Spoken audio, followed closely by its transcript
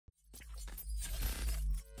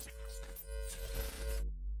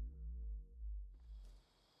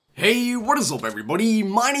Hey, what is up everybody?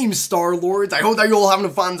 My name's Star-Lord. I hope that you're all having a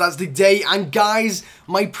fantastic day, and guys,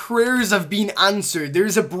 my prayers have been answered.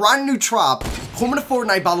 There's a brand new trap coming to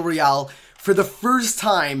Fortnite Battle Royale for the first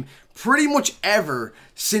time pretty much ever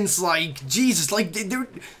since, like, Jesus, like,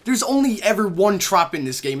 there's only ever one trap in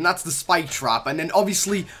this game, and that's the spike trap. And then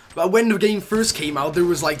obviously when the game first came out, there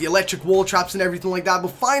was like the electric wall traps and everything like that,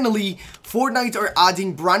 but finally Fortnite are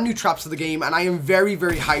adding brand new traps to the game, and I am very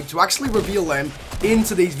hyped to actually reveal them in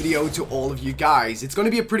today's video to all of you guys. It's going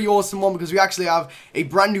to be a pretty awesome one because we actually have a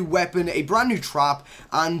brand new weapon, a brand new trap,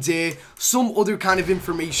 and some other kind of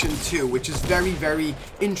information too, which is very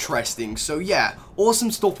interesting. So yeah,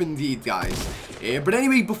 awesome stuff indeed, guys. But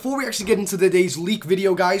anyway, before we actually get into today's leak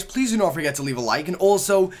video, guys, please do not forget to leave a like and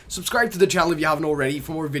also subscribe to the channel if you haven't already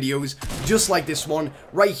for more videos just like this one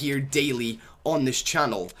right here daily on this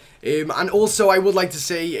channel. And also I would like to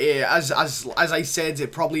say, as I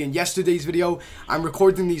said probably in yesterday's video, I'm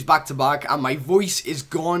recording these back to back and my voice is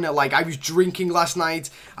gone. Like, I was drinking last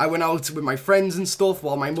night, I went out with my friends and stuff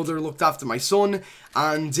while my mother looked after my son,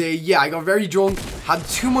 and yeah, I got very drunk, had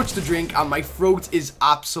too much to drink, and my throat is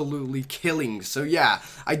absolutely killing. So yeah,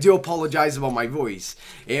 I do apologize about my voice.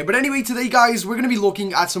 But anyway, today guys, we're going to be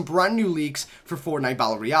looking at some brand new leaks for Fortnite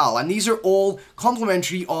Battle Royale, and these are all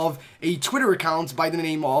complimentary of a Twitter account by the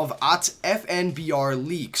name of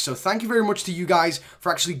 @FNBRLeaks. So thank you very much to you guys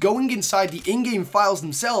for actually going inside the in-game files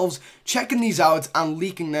themselves, checking these out and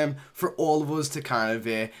leaking them for all of us to kind of,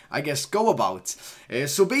 I guess, go about.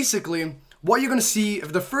 So basically, what you're going to see,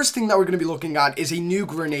 the first thing that we're going to be looking at is a new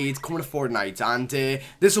grenade coming to Fortnite, and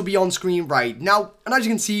this will be on screen right now. And as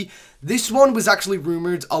you can see, this one was actually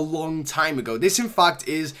rumored a long time ago. This, in fact,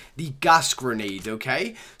 is the gas grenade,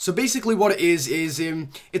 okay? So basically what it is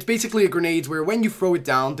it's basically a grenade where when you throw it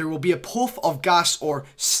down, there will be a puff of gas, or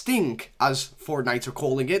stink, as Fortnite are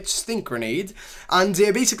calling it, stink grenade. And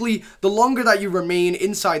basically, the longer that you remain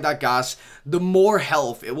inside that gas, the more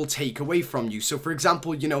health it will take away from you. So for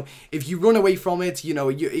example, you know, if you run away from it, you know,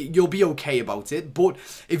 you'll be okay about it. But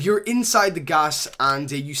if you're inside the gas and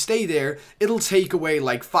you stay there, it'll take away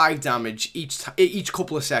like 5 damage each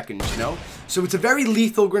couple of seconds, you know? So it's a very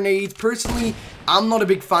lethal grenade. Personally, I'm not a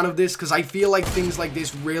big fan of this because I feel like things like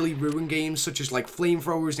this really ruin games, such as like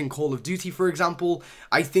flamethrowers in Call of Duty, for example.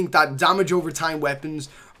 I think that damage over time weapons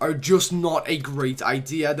are just not a great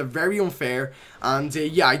idea. They're very unfair, and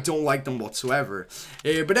yeah, I don't like them whatsoever.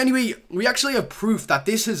 But anyway, we actually have proof that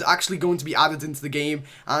this is actually going to be added into the game,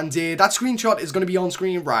 and that screenshot is going to be on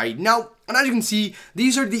screen right now. And as you can see,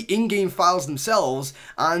 these are the in-game files themselves,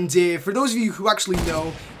 and for those of you who actually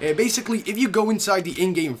know, basically if you go inside the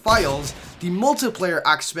in-game files, the multiplayer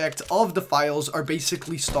aspect of the files are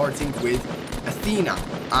basically starting with Athena,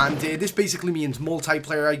 and this basically means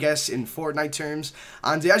multiplayer, I guess, in Fortnite terms.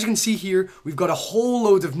 And as you can see here, we've got a whole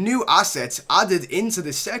load of new assets added into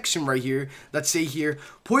this section right here that say here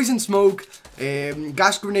poison smoke,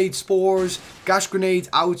 gas grenade spores, gas grenade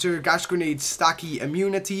outer, gas grenade stacky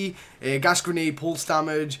immunity, gas grenade pulse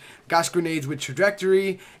damage, gas grenades with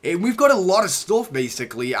trajectory. We've got a lot of stuff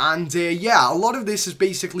basically, and yeah, a lot of this is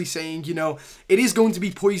basically saying, you know, it is going to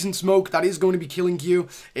be poison smoke that is going to be killing you.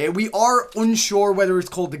 We are unsure whether it's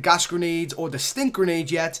called the gas grenade or the stink grenade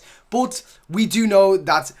yet, but we do know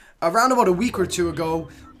that around about a week or two ago,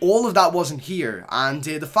 all of that wasn't here, and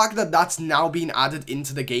the fact that that's now being added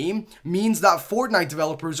into the game means that Fortnite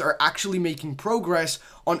developers are actually making progress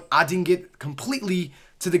on adding it completely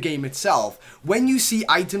to the game itself. When you see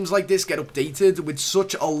items like this get updated with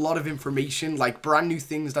such a lot of information, like brand new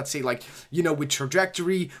things that say, like, you know, with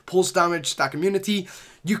trajectory, pulse damage, stack immunity,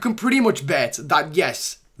 you can pretty much bet that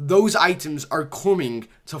yes, those items are coming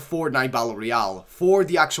to Fortnite Battle Royale for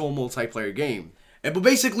the actual multiplayer game. But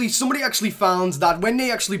basically, somebody actually found that when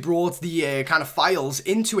they actually brought the kind of files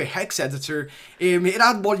into a hex editor, it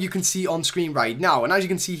had what you can see on screen right now. And as you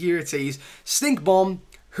can see here, it says, Stink Bomb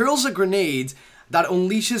hurls a grenade that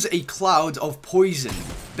unleashes a cloud of poison.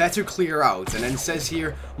 Better clear out. And then it says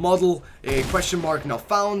here, model, question mark not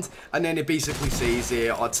found. And then it basically says,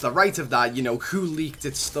 to the right of that, you know, who leaked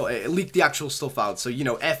leaked the actual stuff out. So, you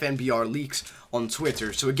know, FNBRLeaks on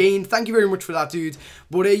Twitter. So again, thank you very much for that, dude.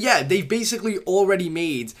 But yeah, they've basically already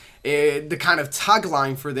made the kind of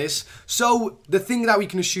tagline for this. So the thing that we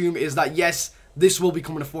can assume is that yes, this will be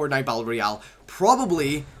coming to Fortnite Battle Royale.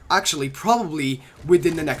 Probably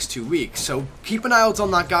within the next 2 weeks. So keep an eye out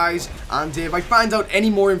on that, guys. And if I find out any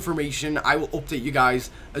more information, I will update you guys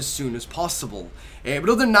as soon as possible. But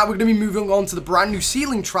other than that, we're going to be moving on to the brand new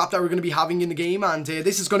ceiling trap that we're going to be having in the game, and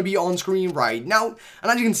this is going to be on screen right now.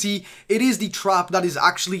 And as you can see, it is the trap that is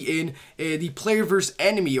actually in the player versus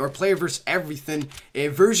enemy or player versus everything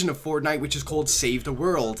version of Fortnite, which is called Save the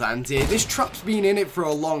World. And this trap's been in it for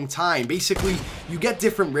a long time. Basically, you get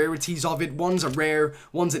different rarities of it. One's a rare,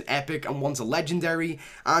 one's an epic, and one's a legendary.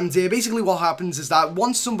 And basically what happens is that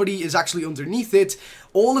once somebody is actually underneath it,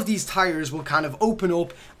 all of these tires will kind of open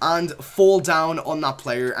up and fall down on that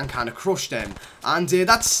player and kind of crush them. And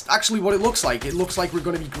that's actually what it looks like. It looks like we're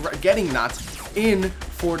going to be getting that in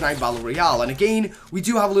Fortnite Battle Royale. And again, we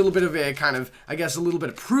do have a little bit of a kind of, I guess, a little bit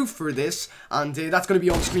of proof for this. And that's going to be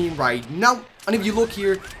on screen right now. And if you look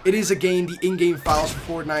here, it is again the in-game files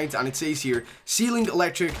for Fortnite, and it says here, Ceiling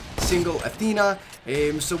Electric, Single Athena.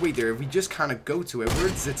 So wait there, if we just kind of go to it, where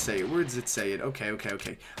does it say it? Where does it say it? Okay.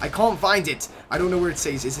 I can't find it. I don't know where it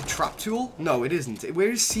says. Is it Trap Tool? No, it isn't.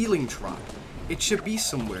 Where's Ceiling Trap? It should be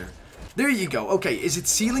somewhere. There you go. Okay, is it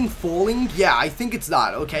Ceiling Falling? Yeah, I think it's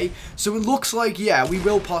that, okay? So it looks like, yeah, we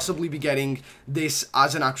will possibly be getting this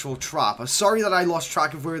as an actual trap. I'm sorry that I lost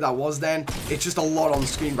track of where that was then. It's just a lot on the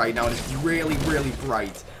screen right now, and it's really, really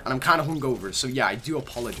bright. And I'm kind of hungover, so yeah, I do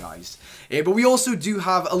apologize. But we also do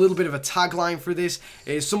have a little bit of a tagline for this.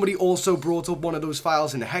 Somebody also brought up one of those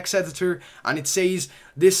files in the hex editor, and it says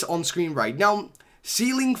this on screen right now.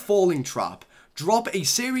 Ceiling Falling Trap. Drop a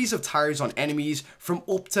series of tires on enemies from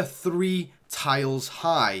up to 3 tiles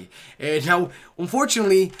high. Now,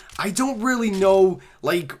 unfortunately, I don't really know,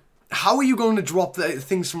 like, how are you going to drop the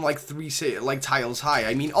things from like 3 tiles high?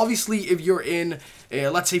 I mean, obviously, if you're in,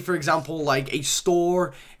 let's say, for example, like a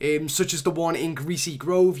store, such as the one in Greasy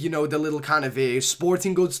Grove, you know, the little kind of a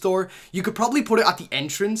sporting goods store, you could probably put it at the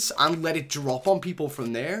entrance and let it drop on people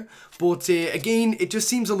from there. But again, it just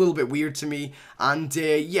seems a little bit weird to me, and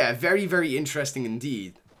yeah, very, very interesting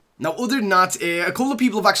indeed. Now, other than that, a couple of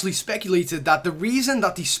people have actually speculated that the reason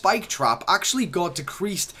that the spike trap actually got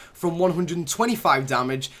decreased from 125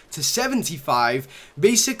 damage to 75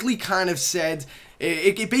 basically kind of said...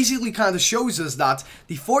 It basically kind of shows us that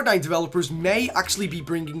the Fortnite developers may actually be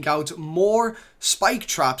bringing out more spike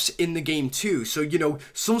traps in the game too. So, you know,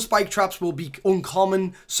 some spike traps will be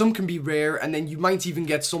uncommon, some can be rare, and then you might even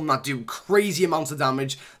get some that do crazy amounts of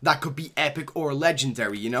damage that could be epic or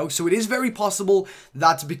legendary, you know? So it is very possible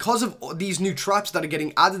that because of these new traps that are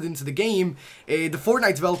getting added into the game, the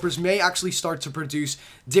Fortnite developers may actually start to produce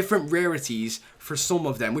different rarities for some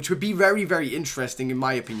of them, which would be very, very interesting in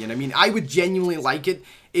my opinion. I mean, I would genuinely like it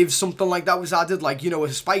if something like that was added, like, you know, a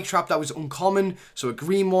spike trap that was uncommon, so a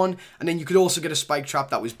green one, and then you could also get a spike trap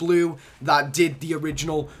that was blue, that did the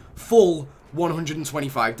original full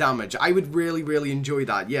 125 damage. I would really, really enjoy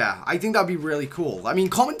that. Yeah, I think that'd be really cool. I mean,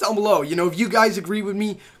 comment down below, you know, if you guys agree with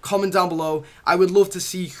me, comment down below. I would love to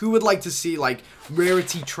see who would like to see, like,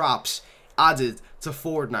 rarity traps added to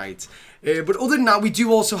Fortnite. But other than that, we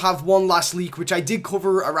do also have one last leak, which I did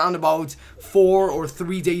cover around about 4 or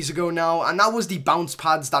 3 days ago now, and that was the bounce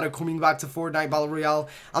pads that are coming back to Fortnite Battle Royale.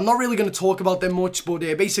 I'm not really going to talk about them much, but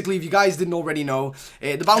basically, if you guys didn't already know,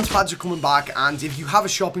 the bounce pads are coming back, and if you have a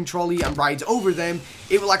shopping trolley and ride over them,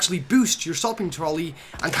 it will actually boost your shopping trolley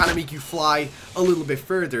and kind of make you fly a little bit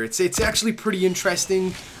further. It's actually pretty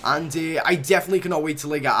interesting, and I definitely cannot wait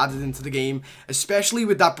till they get added into the game, especially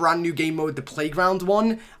with that brand new game mode, the Playground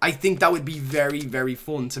one. I think that would be very, very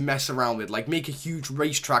fun to mess around with, like make a huge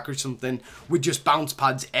racetrack or something with just bounce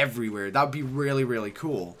pads everywhere. That would be really, really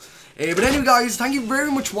cool. But anyway, guys, thank you very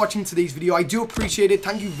much for watching today's video. I do appreciate it.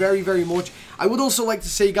 Thank you very, very much. I would also like to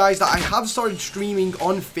say, guys, that I have started streaming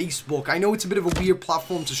on Facebook. I know it's a bit of a weird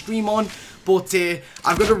platform to stream on, but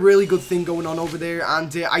I've got a really good thing going on over there,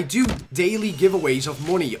 and I do daily giveaways of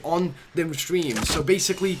money on them streams. So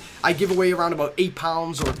basically, I give away around about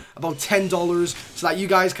 £8 or about $10 so that you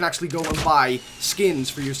guys can actually go and buy skins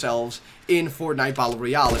for yourselves in Fortnite Battle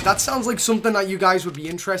Royale. If that sounds like something that you guys would be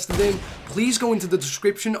interested in, please go into the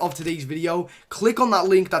description of today's video, click on that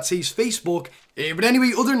link that says Facebook. But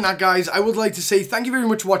anyway, other than that, guys, I would like to say thank you very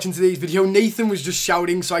much for watching today's video. Nathan was just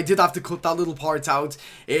shouting, so I did have to cut that little part out.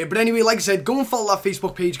 But anyway, like I said, go and follow that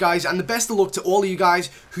Facebook page, guys, and the best of luck to all of you guys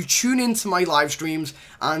who tune into my live streams,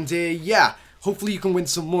 and yeah, hopefully you can win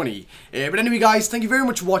some money. But anyway, guys, thank you very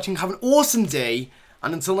much for watching. Have an awesome day,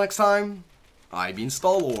 and until next time, I've been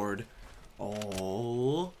Star-Lord.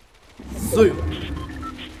 Oh, see ya.